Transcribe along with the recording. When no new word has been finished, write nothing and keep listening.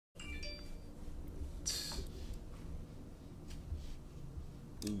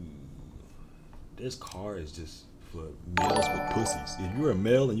Ooh, this car is just for males with pussies. If you're a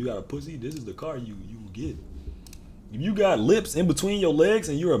male and you got a pussy, this is the car you get. If you got lips in between your legs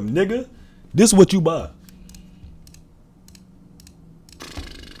and you're a nigga, this is what you buy.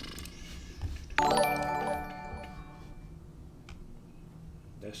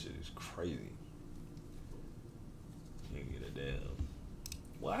 That shit is crazy. Can't get a damn.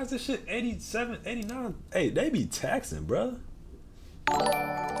 Why is this shit 87, 89? Hey, they be taxing, bruh.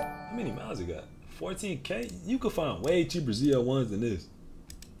 How many miles it got? 14K? You could find way cheaper ZL1s than this.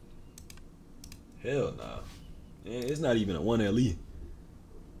 Hell nah. It's not even a 1LE.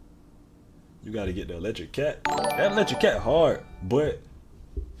 You gotta get the electric cat. That electric cat hard, but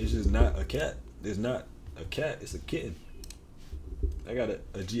it's just not a cat. It's not a cat, it's a kitten. I got a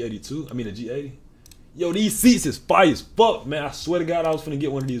G82, I mean a G80. Yo, these seats is fire as fuck, man. I swear to God, I was finna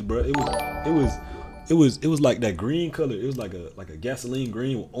get one of these, bro. It was like that green color. It was like a gasoline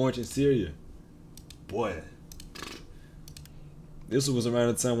green with orange interior. Boy, this was around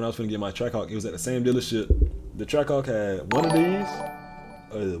the time when I was finna get my Trackhawk. It was at the same dealership. The Trackhawk had one of these,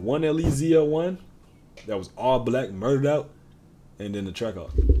 1LE ZL1 that was all black, murdered out, and then the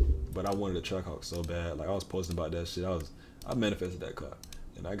Trackhawk. But I wanted a Trackhawk so bad. Like I was posting about that shit. I manifested that car,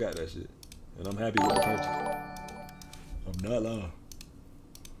 and I got that shit, and I'm happy with the purchase. I'm not lying.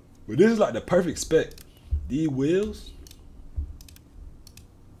 But this is like the perfect spec. These wheels.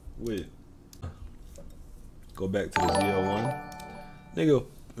 Wait. Go back to the ZL1. Nigga,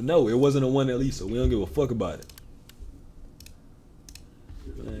 no, it wasn't a 1LE, so we don't give a fuck about it.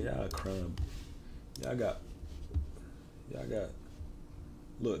 Man, y'all crime. Y'all got.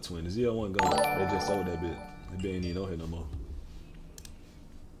 Look, twin, the ZL1 gone. They just sold that bit. That bit ain't even on here no more.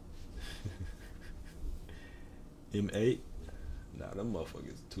 M8. Nah, them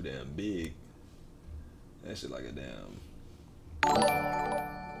motherfuckers too damn big. That shit like a damn.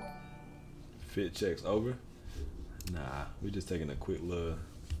 Fit checks over. Nah, we just taking a quick look.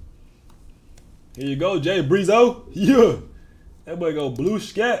 Here you go, Jay Breezo. Yeah. That boy go blue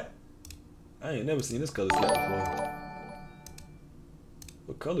scat. I ain't never seen this color scat before.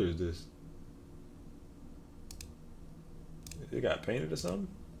 What color is this? It got painted or something?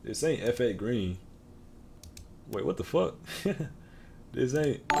 This ain't F8 green. Wait, what the fuck? This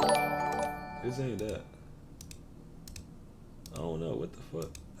ain't that. I don't know, what the fuck?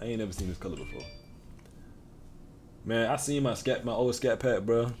 I ain't never seen this color before. Man, I seen my old scat pack,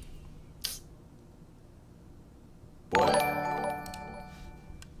 bro. Boy,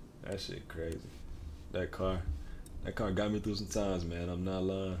 that shit crazy. That car got me through some times, man. I'm not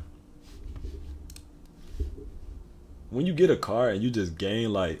lying. When you get a car and you just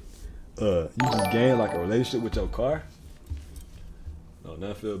gain like a relationship with your car, no,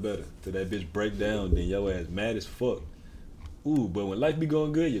 nothing feel better. Till that bitch break down, then your ass mad as fuck. Ooh, but when life be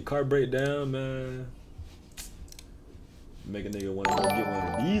going good, your car break down, man. Make a nigga wanna go get one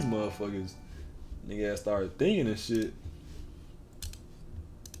of these motherfuckers. Nigga ass start thinking and shit.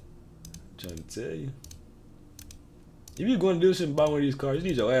 I'm trying to tell you. If you going to do shit and buy one of these cars, you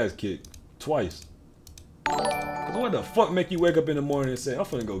need your ass kicked twice. Cause what the fuck make you wake up in the morning and say, I'm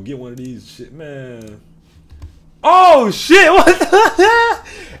finna go get one of these shit, man? Oh shit, what the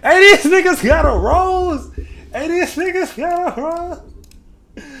Hey, these niggas got a rose. Hey, these niggas got a rose.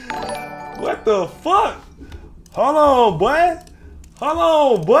 What the fuck? Hold on, boy. Hold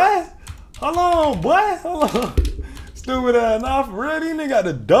on, boy. Hold on, boy. Hold on. Stupid ass. Nah, for real, these niggas got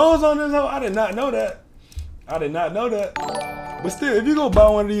the doors on this hoe. I did not know that. I did not know that. But still, if you go buy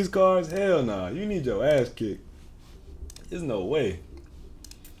one of these cars, hell nah. You need your ass kicked. There's no way.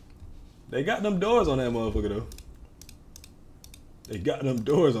 They got them doors on that motherfucker, though. They got them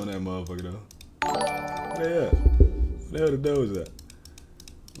doors on that motherfucker, though. Where they at? Where the hell the doors at?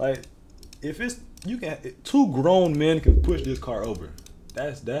 Like, if it's, you can, two grown men can push this car over.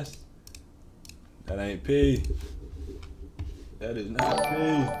 That ain't P. That is not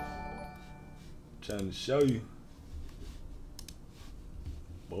P. Trying to show you.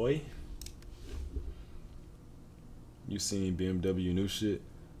 Boy. You seen BMW new shit.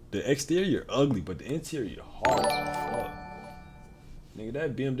 The exterior ugly, but the interior hard as fuck. Nigga,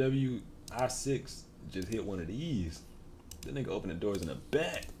 that BMW i6 just hit one of these. That nigga opened the doors in the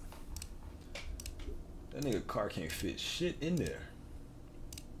back. That nigga car can't fit shit in there.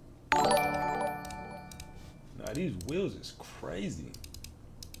 Nah, these wheels is crazy.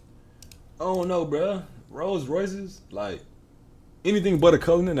 I don't know, bruh. Rolls Royces, like, anything but a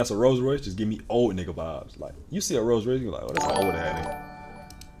Cullinan that's a Rolls Royce just give me old nigga vibes. Like, you see a Rolls Royce, you're like, oh, that's an old ass nigga.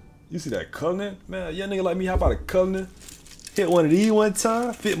 You see that Cullinan? Man, young nigga like me, how about a Cullinan? Hit one of these one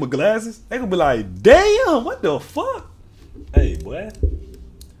time, fit my glasses. They gonna be like, damn, what the fuck? Hey, boy.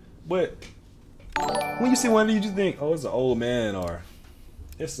 But when you see one of these, you think, oh, it's an old man or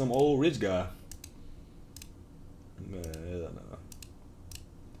it's some old rich guy. Man, hell no.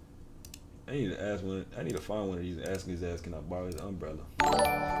 I need to ask one. I need to find one of these and ask his ass, can I borrow his umbrella?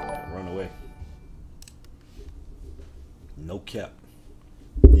 Run away. No cap.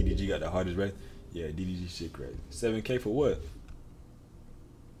 DDG got the hardest race. Yeah, DDG shit crazy. 7K for what?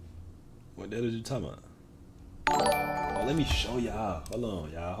 What the hell is you talking about? Oh, let me show y'all. Hold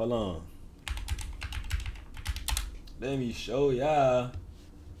on, y'all. Hold on. Let me show y'all.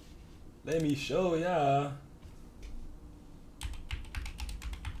 Let me show y'all.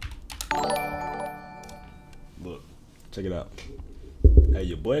 Look, check it out. Hey,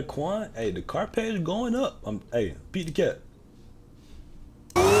 your boy Quan. Hey, the car page going up. Hey, beat the cat.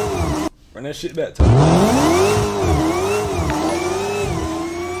 Run that shit back to me.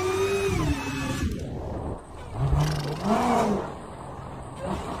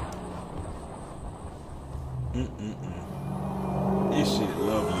 This shit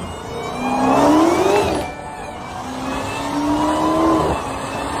lovely.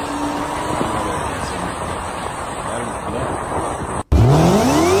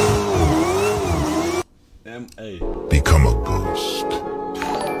 Become a ghost.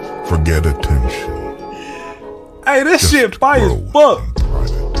 Forget attention. Hey, this Just shit fire as grow fuck. in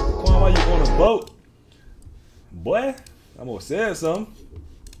private. Quan, why you on a boat? Boy, I'm gonna say something.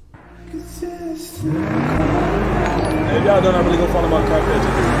 Hey, if y'all don't, I'm really gonna follow my car page.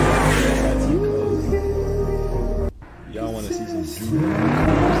 Y'all wanna see some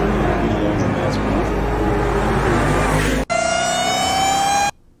videos and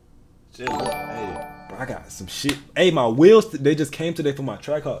shit, look, hey, bro, I got some shit. Hey, my wheels, they just came today for my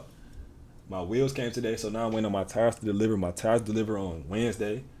track hop. My wheels came today, so now I'm waiting on my tires to deliver. My tires deliver on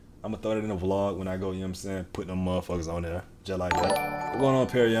Wednesday. I'm gonna throw it in a vlog when I go, you know what I'm saying? Put them motherfuckers on there, just like that. What's going on,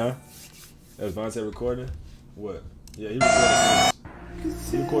 Perry, y'all? That's Vontae recording? What? Yeah, he recorded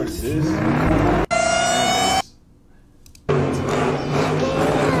this. He recorded this.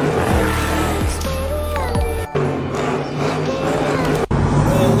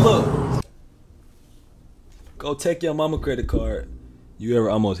 Man, look. Go take your mama credit card. You ever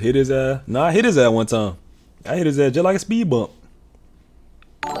almost hit his ass? Nah, I hit his ass one time. I hit his ass just like a speed bump.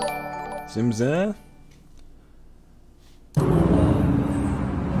 See what I'm saying?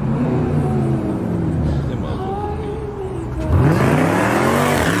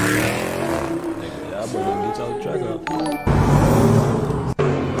 Y'all better get y'all the track up.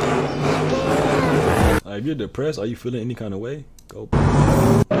 If you're depressed, are you feeling any kind of way? Go.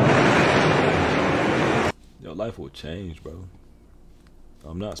 Your life will change, bro.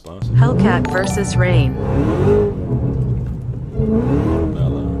 I'm not sponsored. Hellcat versus Rain.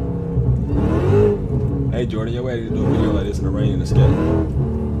 Not lying. Hey Jordan, you're ready to do a video like this in the rain and the skate.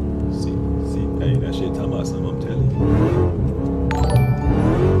 See, hey, that shit talking about something, I'm telling you.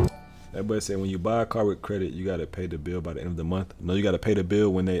 That boy said when you buy a car with credit, you gotta pay the bill by the end of the month. No, you gotta pay the bill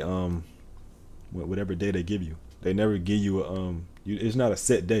when they whatever day they give you. They never give you a it's not a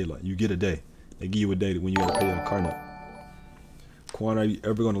set day, like you get a day. They give you a day when you gotta pay your car note. Quan, are you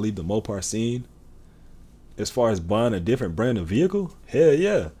ever gonna leave the Mopar scene? As far as buying a different brand of vehicle? Hell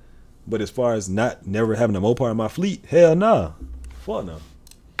yeah. But as far as never having a Mopar in my fleet, hell nah. Fuck no.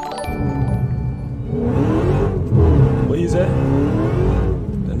 What you say?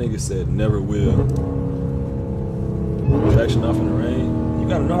 That nigga said never will. Traction off in the rain. You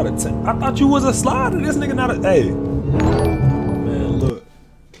gotta know how to I thought you was a slider. This nigga not a hey. Man, look.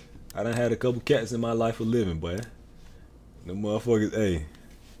 I done had a couple cats in my life for living, boy. The motherfuckers, hey,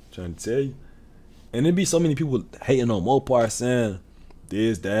 trying to tell you. And there be so many people hating on Mopar, saying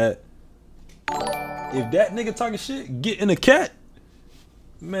this, that. If that nigga talking shit, get in a cat.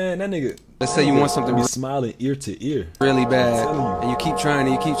 Man, that nigga. Let's say you want something be smiling ear to ear. really bad, and you keep trying,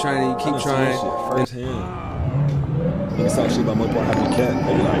 and you keep trying, and you keep trying. Shit firsthand. Niggas talk shit about Mopar having a cat.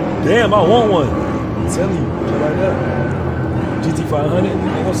 They be like, damn, I want one. I'm telling you, shit like that. GT500,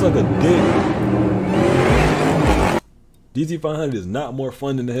 ain't gonna suck a dick. GT500 is not more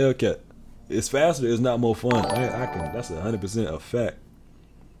fun than the Hellcat. It's faster, it's not more fun. That's 100% a fact.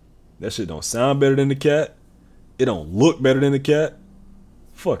 That shit don't sound better than the cat. It don't look better than the cat.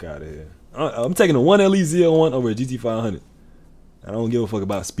 Fuck out of here. I'm taking a 1LE01 over a GT500. I don't give a fuck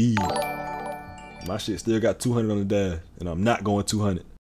about speed. My shit still got 200 on the dash, and I'm not going 200.